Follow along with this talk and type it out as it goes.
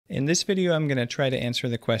In this video, I'm going to try to answer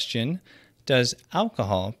the question, does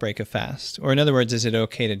alcohol break a fast? Or in other words, is it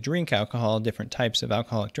okay to drink alcohol, different types of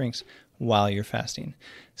alcoholic drinks, while you're fasting?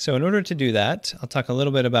 So in order to do that, I'll talk a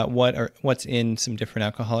little bit about what's in some different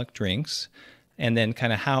alcoholic drinks, and then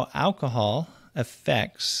kind of how alcohol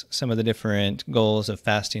affects some of the different goals of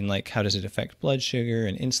fasting, like how does it affect blood sugar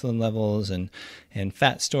and insulin levels and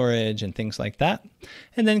fat storage and things like that,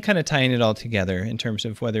 and then kind of tying it all together in terms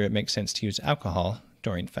of whether it makes sense to use alcohol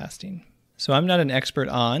during fasting. So I'm not an expert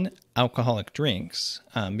on alcoholic drinks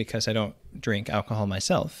because I don't drink alcohol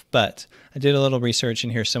myself, but I did a little research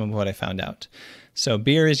and here's some of what I found out. So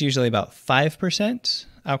beer is usually about 5%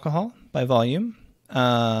 alcohol by volume.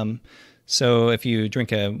 So if you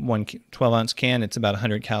drink a 12-ounce can, it's about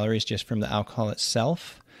 100 calories just from the alcohol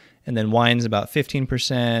itself. And then wine's about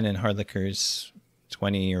 15% and hard liquor's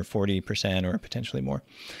 20 or 40% or potentially more.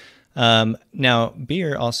 Now,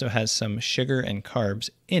 beer also has some sugar and carbs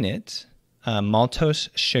in it, maltose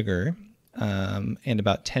sugar, and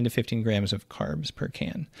about 10 to 15 grams of carbs per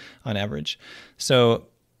can on average. So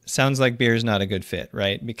sounds like beer is not a good fit,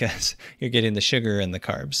 right? Because you're getting the sugar and the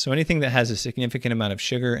carbs. So anything that has a significant amount of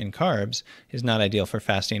sugar and carbs is not ideal for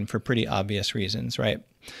fasting for pretty obvious reasons, right?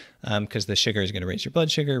 Because the sugar is going to raise your blood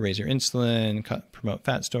sugar, raise your insulin, promote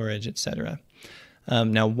fat storage, etc.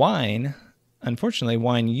 Now wine, unfortunately,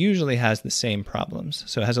 wine usually has the same problems.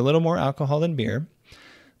 So it has a little more alcohol than beer,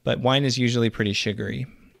 but wine is usually pretty sugary.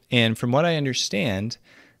 And from what I understand,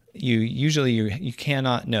 you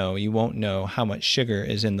cannot know, you won't know how much sugar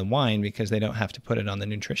is in the wine because they don't have to put it on the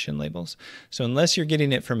nutrition labels. So unless you're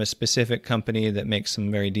getting it from a specific company that makes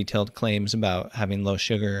some very detailed claims about having low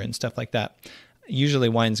sugar and stuff like that, usually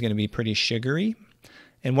wine's going to be pretty sugary.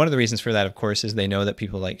 And one of the reasons for that, of course, is they know that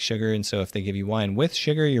people like sugar. And so if they give you wine with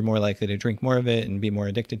sugar, you're more likely to drink more of it and be more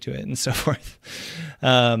addicted to it and so forth.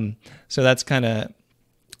 So that's kind of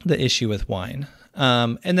the issue with wine.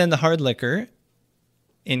 And then the hard liquor,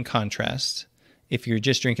 in contrast, if you're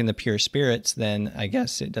just drinking the pure spirits, then I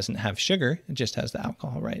guess it doesn't have sugar. It just has the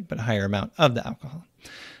alcohol, right? But a higher amount of the alcohol.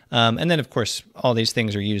 And then, of course, all these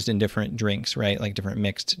things are used in different drinks, right? Like different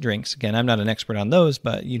mixed drinks. Again, I'm not an expert on those,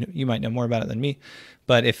 but you might know more about it than me.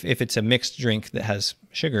 But if it's a mixed drink that has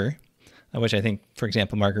sugar, which I think, for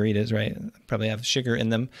example, margaritas, right, probably have sugar in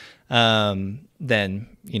them, then,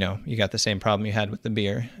 you got the same problem you had with the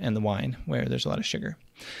beer and the wine where there's a lot of sugar.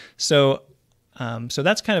 So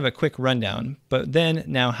that's kind of a quick rundown. But then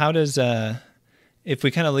now how does, if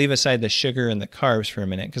we kind of leave aside the sugar and the carbs for a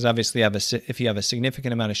minute, because obviously if you have a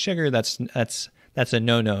significant amount of sugar, that's a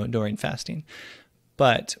no-no during fasting.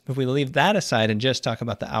 But if we leave that aside and just talk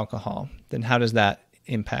about the alcohol, then how does that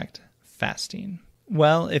impact fasting?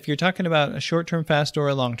 Well, if you're talking about a short-term fast or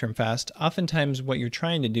a long-term fast, oftentimes what you're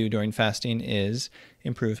trying to do during fasting is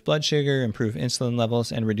improve blood sugar, improve insulin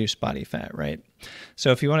levels, and reduce body fat, right?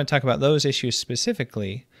 So if you want to talk about those issues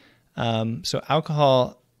specifically, so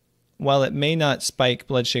alcohol, while it may not spike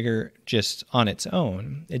blood sugar just on its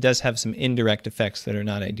own, it does have some indirect effects that are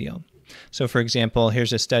not ideal. So for example,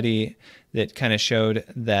 here's a study that kind of showed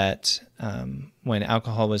that when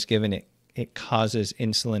alcohol was given, it causes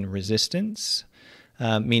insulin resistance,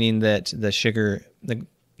 meaning that the sugar,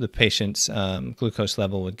 the patient's glucose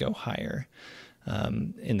level would go higher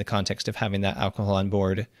in the context of having that alcohol on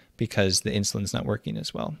board because the insulin's not working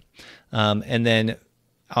as well. And then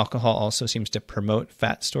alcohol also seems to promote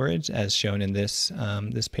fat storage, as shown in this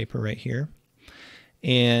paper right here.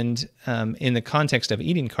 And in the context of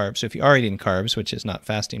eating carbs, so if you are eating carbs, which is not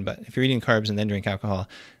fasting, but if you're eating carbs and then drink alcohol,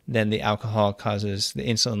 then the alcohol causes the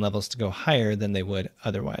insulin levels to go higher than they would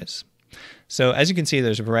otherwise. So as you can see,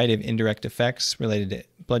 there's a variety of indirect effects related to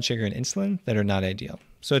blood sugar and insulin that are not ideal.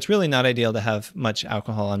 So it's really not ideal to have much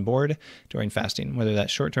alcohol on board during fasting, whether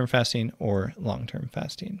that's short-term fasting or long-term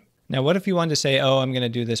fasting. Now, what if you wanted to say, oh, I'm going to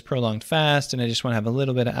do this prolonged fast and I just want to have a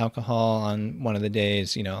little bit of alcohol on one of the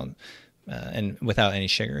days, and without any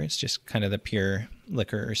sugar. It's just kind of the pure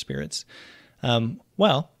liquor or spirits.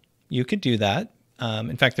 Well, you could do that.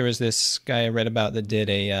 In fact, there was this guy I read about that did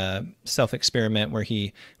a self-experiment where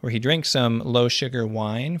he drank some low-sugar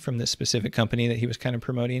wine from this specific company that he was kind of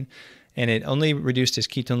promoting, and it only reduced his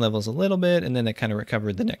ketone levels a little bit, and then it kind of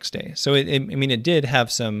recovered the next day. So, it did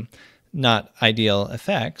have some not ideal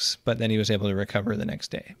effects, but then he was able to recover the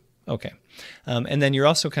next day. Okay. And then you're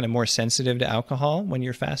also kind of more sensitive to alcohol when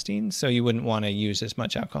you're fasting, so you wouldn't want to use as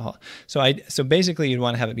much alcohol. So basically you'd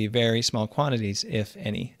want to have it be very small quantities, if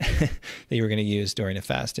any, that you were going to use during a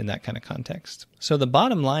fast in that kind of context. So the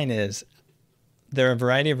bottom line is there are a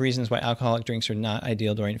variety of reasons why alcoholic drinks are not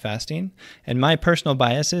ideal during fasting, and my personal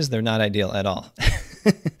bias is they're not ideal at all.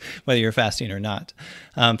 whether you're fasting or not,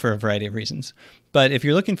 for a variety of reasons. But if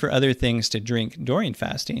you're looking for other things to drink during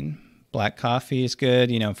fasting, black coffee is good,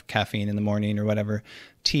 for caffeine in the morning or whatever.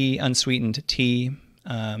 Tea, unsweetened tea.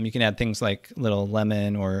 You can add things like little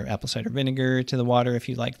lemon or apple cider vinegar to the water if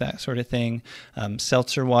you like that sort of thing.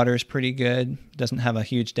 Seltzer water is pretty good. Doesn't have a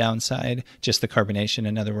huge downside, just the carbonation,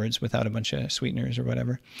 in other words, without a bunch of sweeteners or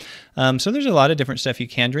whatever. So there's a lot of different stuff you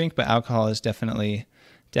can drink, but alcohol is definitely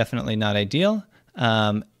not ideal.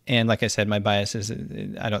 And like I said, my bias is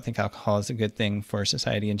I don't think alcohol is a good thing for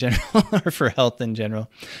society in general or for health in general.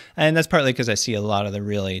 And that's partly because I see a lot of the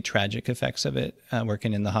really tragic effects of it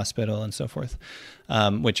working in the hospital and so forth,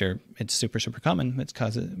 it's super, super common. It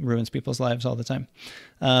ruins people's lives all the time.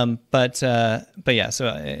 But yeah, so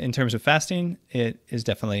in terms of fasting, it is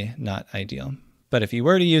definitely not ideal. But if you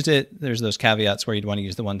were to use it, there's those caveats where you'd want to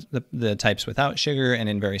use the types without sugar and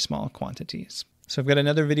in very small quantities. So I've got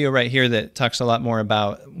another video right here that talks a lot more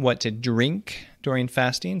about what to drink during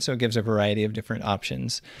fasting. So it gives a variety of different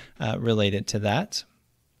options related to that.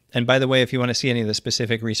 And by the way, if you want to see any of the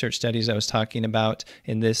specific research studies I was talking about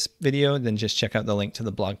in this video, then just check out the link to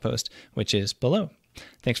the blog post, which is below.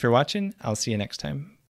 Thanks for watching. I'll see you next time.